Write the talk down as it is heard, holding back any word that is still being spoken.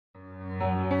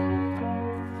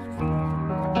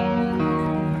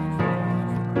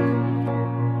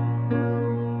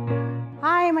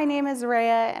my name is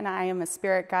Raya and I am a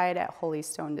spirit guide at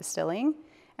Holystone Distilling.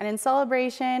 And in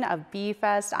celebration of Bee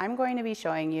Fest, I'm going to be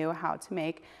showing you how to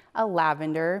make a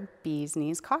lavender bee's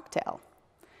knees cocktail.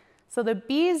 So the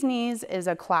bee's knees is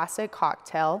a classic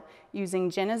cocktail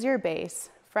using gin as your base,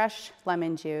 fresh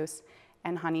lemon juice,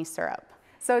 and honey syrup.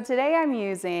 So today I'm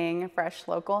using fresh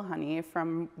local honey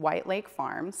from White Lake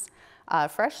Farms,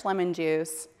 fresh lemon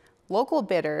juice, local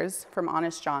bitters from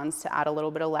Honest John's to add a little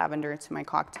bit of lavender to my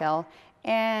cocktail,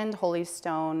 and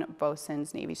Holystone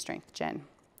Bosun's Navy Strength Gin.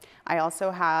 I also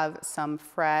have some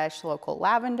fresh local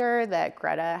lavender that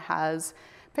Greta has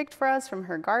picked for us from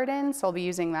her garden, so I'll be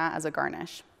using that as a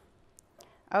garnish.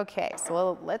 Okay,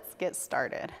 so let's get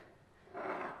started.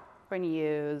 I'm going to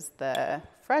use the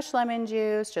fresh lemon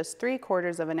juice, just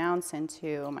 3/4 of an ounce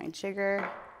into my jigger,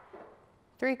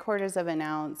 3/4 of an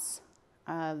ounce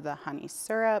of the honey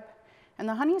syrup. And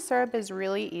the honey syrup is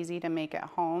really easy to make at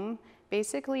home.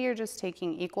 Basically, you're just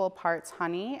taking equal parts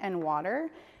honey and water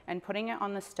and putting it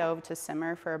on the stove to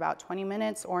simmer for about 20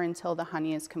 minutes or until the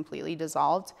honey is completely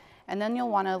dissolved. And then you'll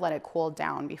want to let it cool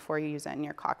down before you use it in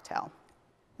your cocktail.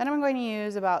 Then I'm going to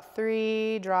use about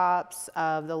 3 drops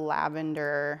of the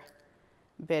lavender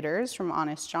bitters from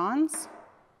Honest John's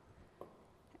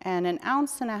and 1.5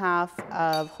 ounces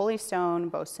of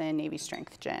Holystone Bosun Navy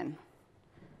Strength Gin.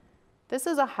 This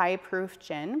is a high proof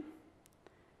gin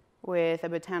with a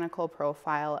botanical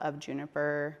profile of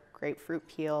juniper, grapefruit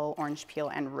peel, orange peel,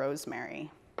 and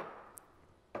rosemary.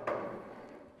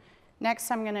 Next,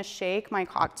 I'm gonna shake my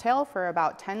cocktail for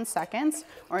about 10 seconds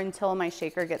or until my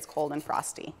shaker gets cold and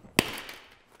frosty.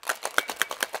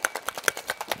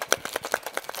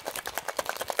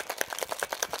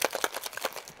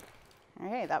 All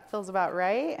right, that feels about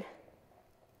right.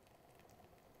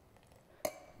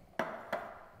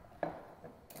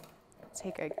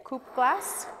 Take a coupe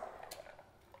glass,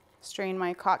 strain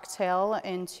my cocktail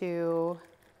into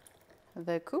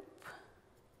the coupe.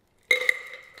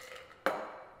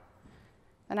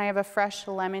 Then I have a fresh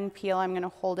lemon peel. I'm going to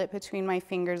hold it between my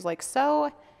fingers like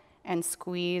so and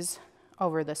squeeze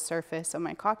over the surface of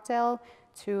my cocktail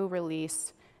to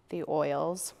release the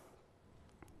oils.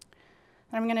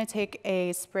 Then I'm going to take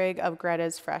a sprig of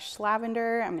Greta's fresh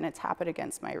lavender. I'm going to tap it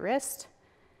against my wrist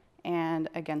and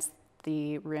against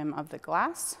the rim of the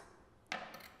glass.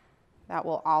 That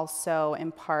will also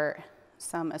impart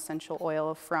some essential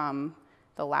oil from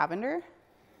the lavender. And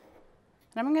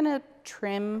I'm going to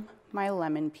trim my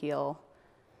lemon peel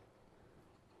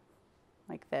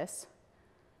like this.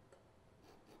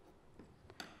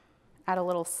 Add a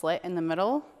little slit in the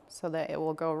middle so that it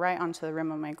will go right onto the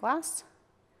rim of my glass.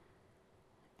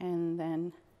 And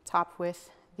then top with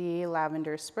the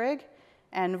lavender sprig.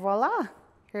 And voila!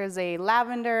 Here's a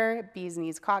lavender bee's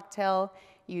knees cocktail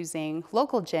using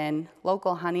local gin,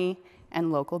 local honey, and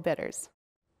local bitters.